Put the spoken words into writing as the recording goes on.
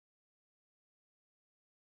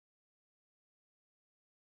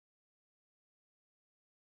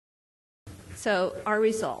So our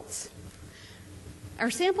results.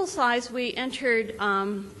 Our sample size, we entered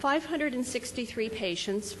 563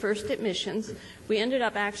 patients, first admissions. We ended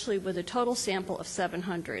up actually with a total sample of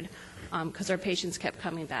 700 because our patients kept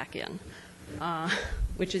coming back in,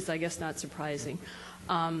 which is, I guess, not surprising.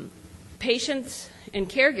 Patients and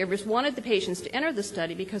caregivers wanted the patients to enter the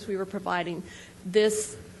study because we were providing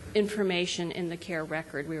this information in the care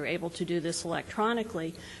record. We were able to do this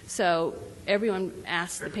electronically, so everyone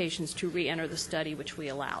asked the patients to re-enter the study, which we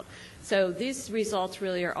allowed. So these results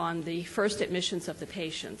really are on the first admissions of the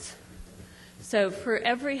patients. So for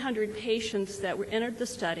every 100 patients that were entered the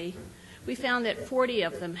study, we found that 40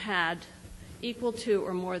 of them had equal to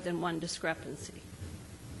or more than one discrepancy.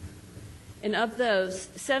 And of those,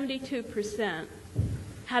 72%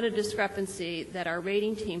 had a discrepancy that our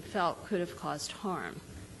rating team felt could have caused harm.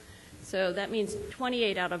 So that means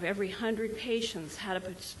 28 out of every 100 patients had a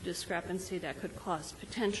discrepancy that could cause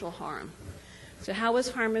potential harm. So how was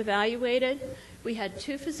harm evaluated? We had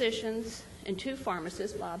 2 physicians and 2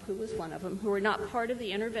 pharmacists, Bob, who was one of them, who were not part of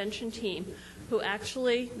the intervention team, who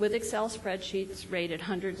actually, with Excel spreadsheets, rated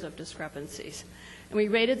hundreds of discrepancies. And we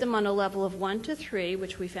rated them on a level of 1 to 3,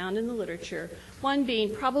 which we found in the literature, 1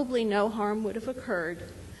 being probably no harm would have occurred,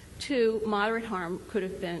 2, moderate harm could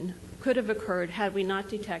have occurred had we not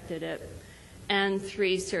detected it, and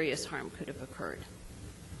 3, serious harm could have occurred.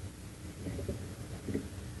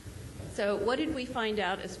 So what did we find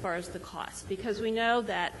out as far as the cost? Because we know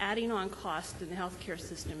that adding on cost in the healthcare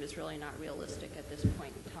system is really not realistic at this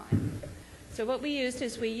point in time. So what we used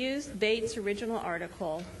is we used Bates' original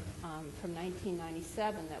article from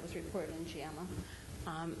 1997 that was reported in JAMA.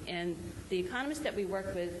 And the economists that we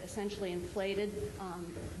worked with essentially inflated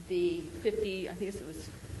the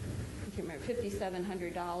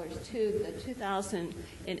 $5,700 to the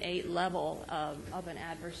 2008 level of an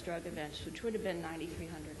adverse drug event, which would have been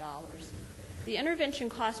 $9,300. The intervention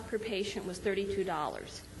cost per patient was $32.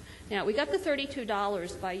 Now, we got the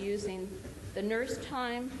 $32 by using the nurse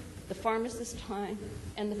time, the pharmacist time,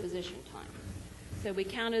 and the physician time. So we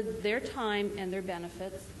counted their time and their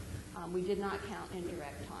benefits. We did not count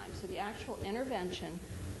indirect time. So the actual intervention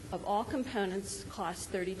of all components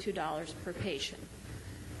cost $32 per patient.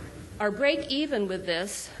 Our break even with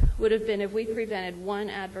this would have been if we prevented 1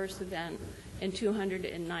 adverse event in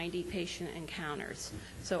 290 patient encounters.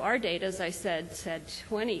 So our data, as I said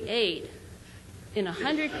 28 in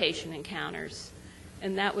 100 patient encounters,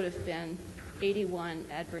 and that would have been 81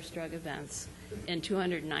 adverse drug events in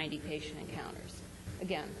 290 patient encounters.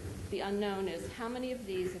 Again, the unknown is how many of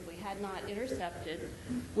these, if we had not intercepted,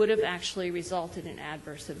 would have actually resulted in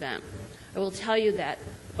adverse event. I will tell you that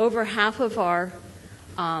over half of our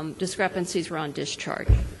discrepancies were on discharge.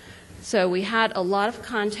 So we had a lot of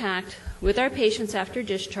contact with our patients after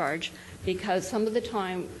discharge because some of the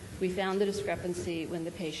time we found the discrepancy when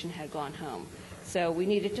the patient had gone home. So we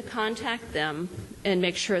needed to contact them and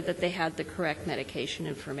make sure that they had the correct medication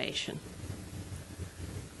information.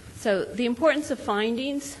 So the importance of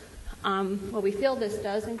findings, well, we feel this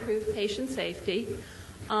does improve patient safety,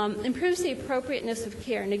 improves the appropriateness of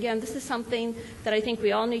care. And again, this is something that I think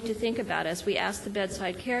we all need to think about as we ask the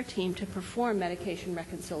bedside care team to perform medication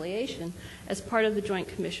reconciliation as part of the Joint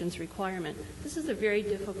Commission's requirement. This is a very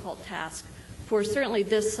difficult task for certainly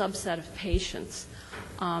this subset of patients.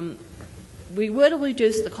 We would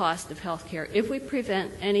reduce the cost of health care if we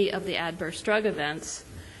prevent any of the adverse drug events.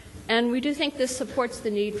 And we do think this supports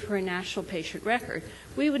the need for a national patient record.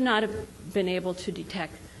 We would not have been able to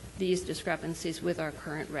detect these discrepancies with our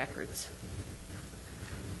current records.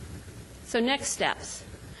 So next steps.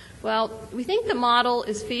 Well, we think the model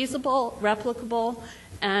is feasible, replicable,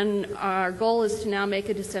 and our goal is to now make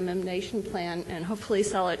a dissemination plan and hopefully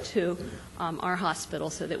sell it to our hospital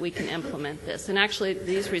so that we can implement this. And actually,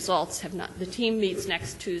 these results have not, the team meets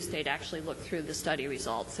next Tuesday to actually look through the study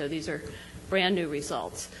results. So these are brand new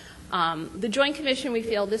results. The Joint Commission, we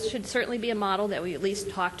feel this should certainly be a model that we at least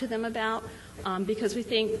talk to them about because we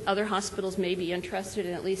think other hospitals may be interested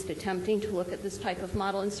in at least attempting to look at this type of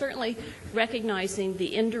model and certainly recognizing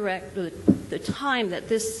the indirect, the time that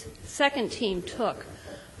this second team took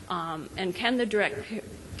and can the direct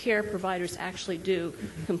care providers actually do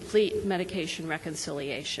complete medication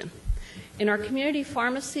reconciliation. In our community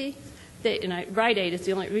pharmacy, Rite Aid is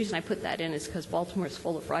the only reason I put that in is because Baltimore is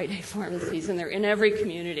full of Rite Aid pharmacies, and they're in every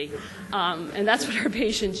community. And that's what our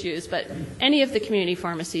patients use. But any of the community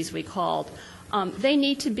pharmacies we called, they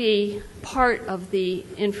need to be part of the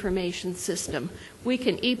information system. We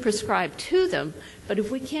can e-prescribe to them, but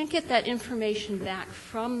if we can't get that information back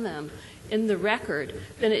from them in the record,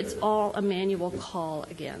 then it's all a manual call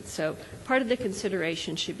again. So part of the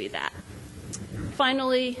consideration should be that.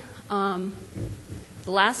 Finally,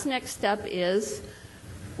 The last next step is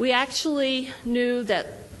we actually knew that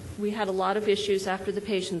we had a lot of issues after the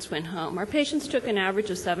patients went home. Our patients took an average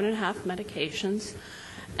of 7.5 medications.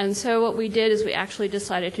 And so what we did is we actually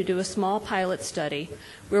decided to do a small pilot study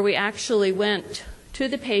where we actually went to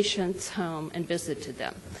the patient's home and visited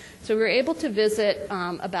them. So we were able to visit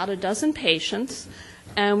about a dozen patients,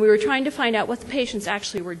 and we were trying to find out what the patients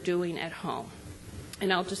actually were doing at home.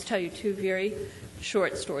 And I'll just tell you two very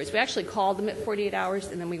short stories. We actually called them at 48 hours,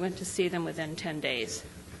 and then we went to see them within 10 days.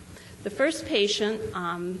 The first patient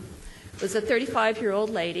was a 35-year-old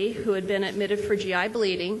lady who had been admitted for GI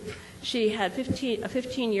bleeding. She had a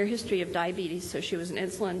 15-year history of diabetes, so she was an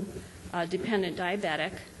insulin-dependent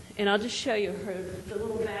diabetic. And I'll just show you the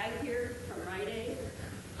little bag here from Rite Aid.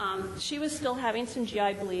 She was still having some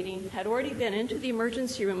GI bleeding, had already been into the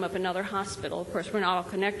emergency room of another hospital. Of course, we're not all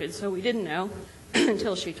connected, so we didn't know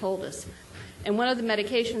until she told us. And one of the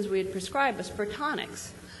medications we had prescribed was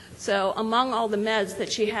Protonics. So among all the meds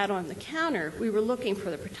that she had on the counter, we were looking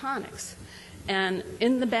for the Protonics. And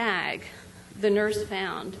in the bag, the nurse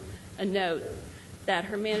found a note that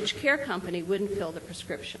her managed care company wouldn't fill the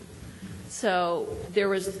prescription. So there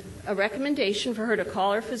was a recommendation for her to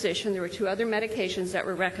call her physician. There were 2 other medications that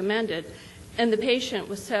were recommended. And the patient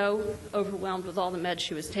was so overwhelmed with all the meds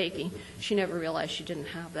she was taking, she never realized she didn't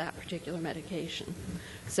have that particular medication.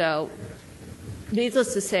 So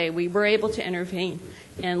needless to say, we were able to intervene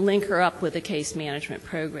and link her up with a case management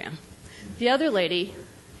program. The other lady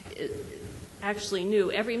actually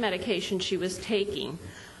knew every medication she was taking,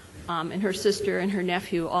 and her sister and her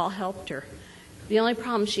nephew all helped her. The only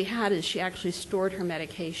problem she had is she actually stored her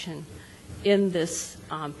medication in this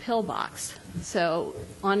pill box. So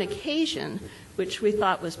on occasion, which we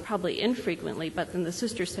thought was probably infrequently, but then the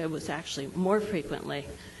sister said was actually more frequently,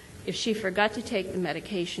 if she forgot to take the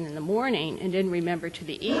medication in the morning and didn't remember to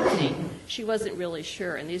the evening, she wasn't really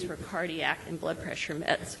sure, and these were cardiac and blood pressure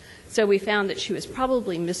meds. So we found that she was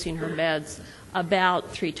probably missing her meds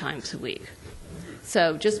about 3 times a week.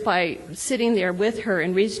 So just by sitting there with her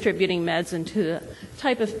and redistributing meds into the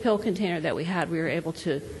type of pill container that we had, we were able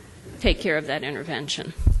to take care of that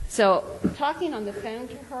intervention. So talking on the phone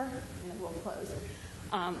to her, and we'll close,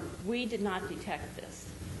 we did not detect this.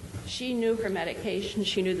 She knew her medication.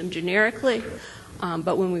 She knew them generically,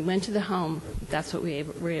 but when we went to the home, that's what we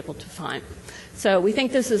were able to find. So we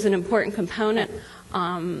think this is an important component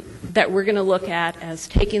that we're going to look at as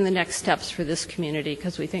taking the next steps for this community,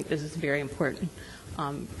 because we think this is very important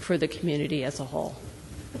for the community as a whole.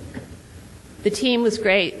 The team was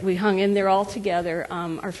great. We hung in there all together.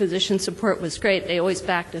 Our physician support was great. They always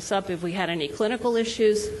backed us up if we had any clinical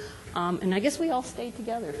issues. And I guess we all stayed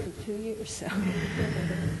together for 2 years. So.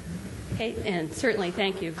 Okay, and certainly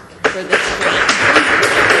thank you for this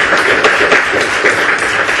grant.